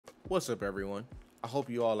What's up, everyone? I hope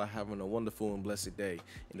you all are having a wonderful and blessed day,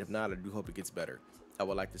 and if not, I do hope it gets better. I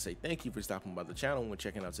would like to say thank you for stopping by the channel and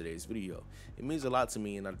checking out today's video. It means a lot to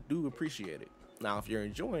me, and I do appreciate it. Now, if you're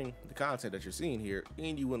enjoying the content that you're seeing here,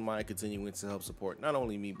 and you wouldn't mind continuing to help support not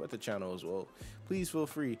only me, but the channel as well, please feel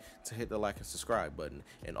free to hit the like and subscribe button,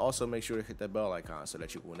 and also make sure to hit that bell icon so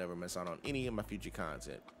that you will never miss out on any of my future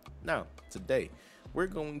content. Now, today, we're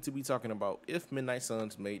going to be talking about if Midnight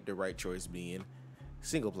Suns made the right choice being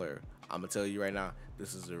single player. I'm gonna tell you right now,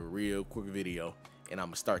 this is a real quick video, and I'm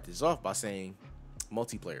gonna start this off by saying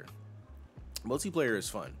multiplayer. Multiplayer is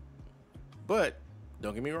fun, but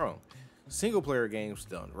don't get me wrong, single player games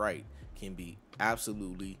done right can be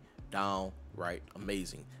absolutely downright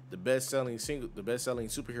amazing. The best selling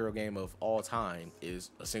superhero game of all time is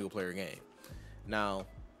a single player game. Now,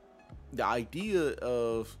 the idea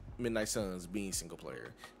of Midnight Suns being single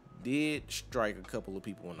player did strike a couple of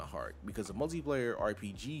people in the heart, because a multiplayer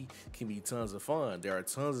RPG can be tons of fun. There are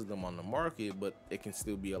tons of them on the market, but it can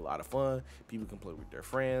still be a lot of fun. People can play with their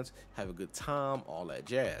friends, have a good time, all that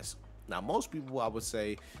jazz. Now, most people, I would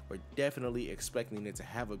say, were definitely expecting it to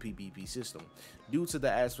have a PvP system due to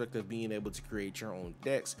the aspect of being able to create your own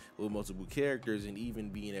decks with multiple characters, and even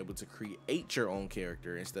being able to create your own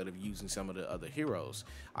character instead of using some of the other heroes.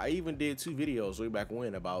 I even did 2 videos way back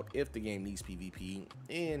when about if the game needs PvP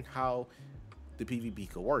and how the PvP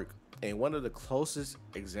could work. And one of the closest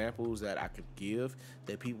examples that I could give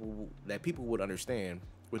that people would understand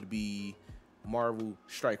would be Marvel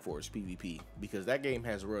Strike Force PvP, because that game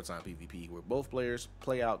has real-time PvP where both players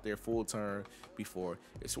play out their full turn before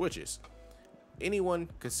it switches. Anyone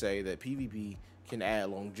could say that PvP can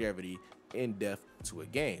add longevity and depth to a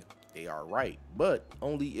game. They are right, but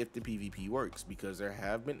only if the PvP works, because there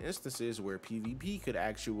have been instances where PvP could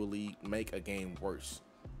actually make a game worse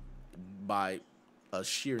by a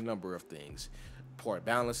sheer number of things. Poor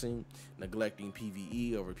balancing, neglecting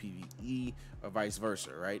PvE over PvE, or vice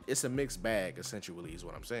versa, right? It's a mixed bag, essentially, is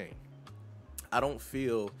what I'm saying. I don't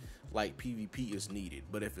feel like PvP is needed,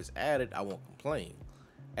 but if it's added, I won't complain.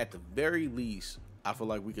 At the very least, I feel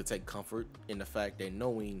like we could take comfort in the fact that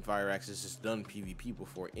knowing Firaxis has done PvP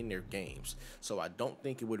before in their games, so I don't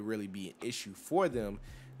think it would really be an issue for them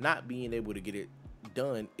not being able to get it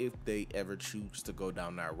done if they ever choose to go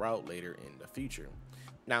down that route later in the future.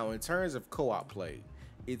 Now, in terms of co-op play,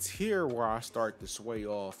 it's here where I start to sway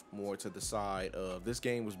off more to the side of this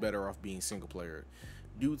game was better off being single player,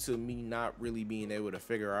 due to me not really being able to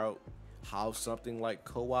figure out how something like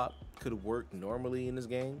co-op could work normally in this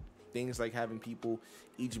game. Things like having people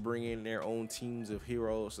each bring in their own teams of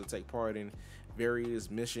heroes to take part in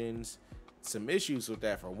various missions. Some issues with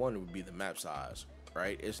that, for one, would be the map size,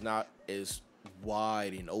 right? It's not as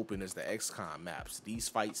wide and open as the XCOM maps. These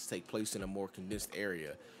fights take place in a more condensed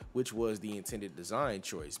area, which was the intended design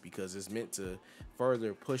choice, because it's meant to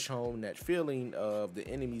further push home that feeling of the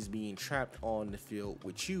enemies being trapped on the field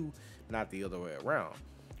with you, not the other way around.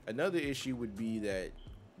 Another issue would be that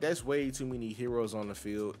there's way too many heroes on the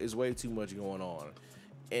field. Is way too much going on,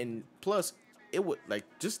 and plus it would, like,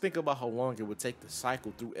 just think about how long it would take to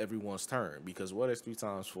cycle through everyone's turn, because what is 3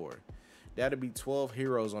 times 4? That'd be 12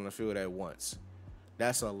 heroes on the field at once.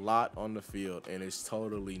 That's a lot on the field, and it's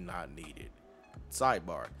totally not needed.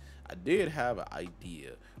 Sidebar, I did have an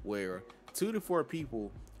idea where 2 to 4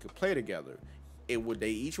 people could play together. They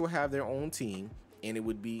each would have their own team, and it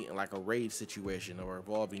would be like a raid situation or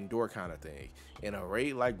revolving door kind of thing. In a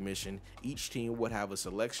raid like mission, each team would have a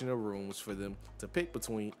selection of rooms for them to pick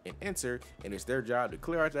between and enter, and it's their job to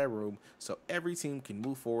clear out that room so every team can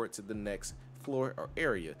move forward to the next floor or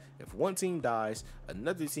area. If one team dies,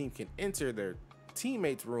 another team can enter their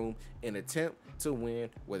teammate's room and attempt to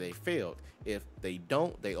win where they failed. If they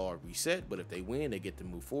don't, they all reset, but if they win, they get to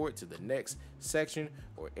move forward to the next section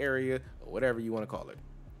or area or whatever you want to call it.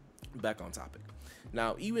 Back on topic.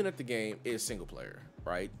 Now, even if the game is single player,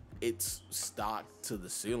 right, it's stocked to the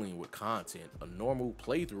ceiling with content. A normal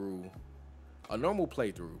playthrough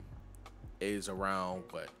is around,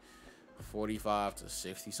 what, 45 to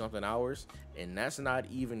 60 something hours, and that's not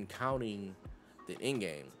even counting the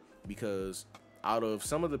in-game, because out of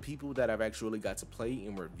some of the people that I've actually got to play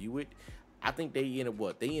and review it, I think they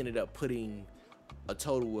ended up putting a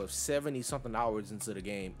total of 70 something hours into the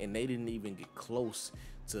game, and they didn't even get close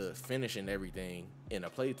to finishing everything in a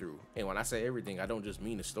playthrough. And when I say everything, I don't just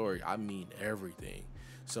mean the story, I mean everything.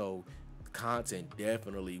 So content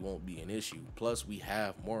definitely won't be an issue. Plus, we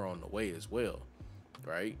have more on the way as well,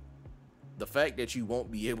 right? The fact that you won't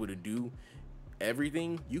be able to do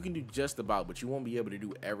everything, you can do just about, but you won't be able to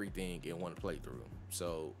do everything in one playthrough.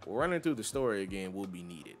 So running through the story again will be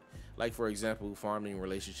needed. Like, for example, farming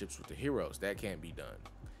relationships with the heroes, that can't be done.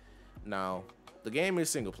 Now, the game is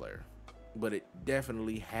single player, but it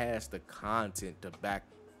definitely has the content to back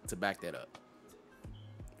that up.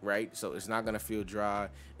 Right? So it's not gonna feel dry.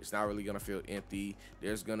 It's not really gonna feel empty.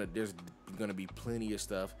 There's gonna be plenty of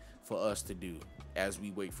stuff for us to do as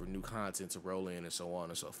we wait for new content to roll in and so on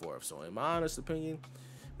and so forth. So in my honest opinion,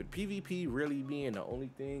 with PvP really being the only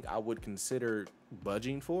thing I would consider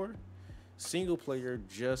budging for, single player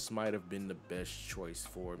just might have been the best choice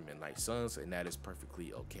for Midnight Suns, and that is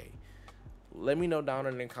perfectly okay. Let me know down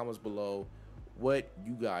in the comments below what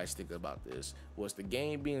you guys think about this. Was the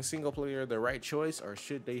game being single player the right choice, or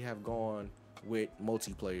should they have gone with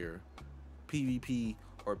multiplayer, PvP,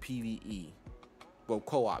 or PvE? Well,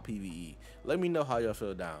 co-op PvE. Let me know how y'all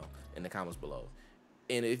feel down in the comments below.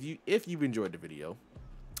 And if you've enjoyed the video,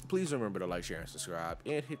 please remember to like, share, and subscribe,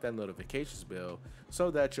 and hit that notifications bell so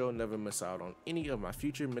that you'll never miss out on any of my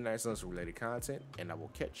future Midnight Suns related content. And I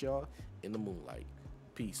will catch y'all in the moonlight.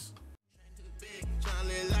 Peace. Trying to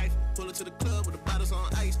live life, pull it to the club with the bottles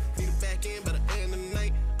on ice. Need a back end by the end of the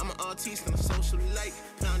night. I'm an artiste and a socialite.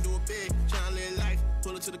 Trying to do it big, trying to live life,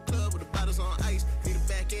 pull it to the club with the bottles on ice. Need a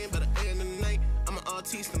back end by the end of the night. I'm an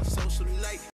artiste and a socialite.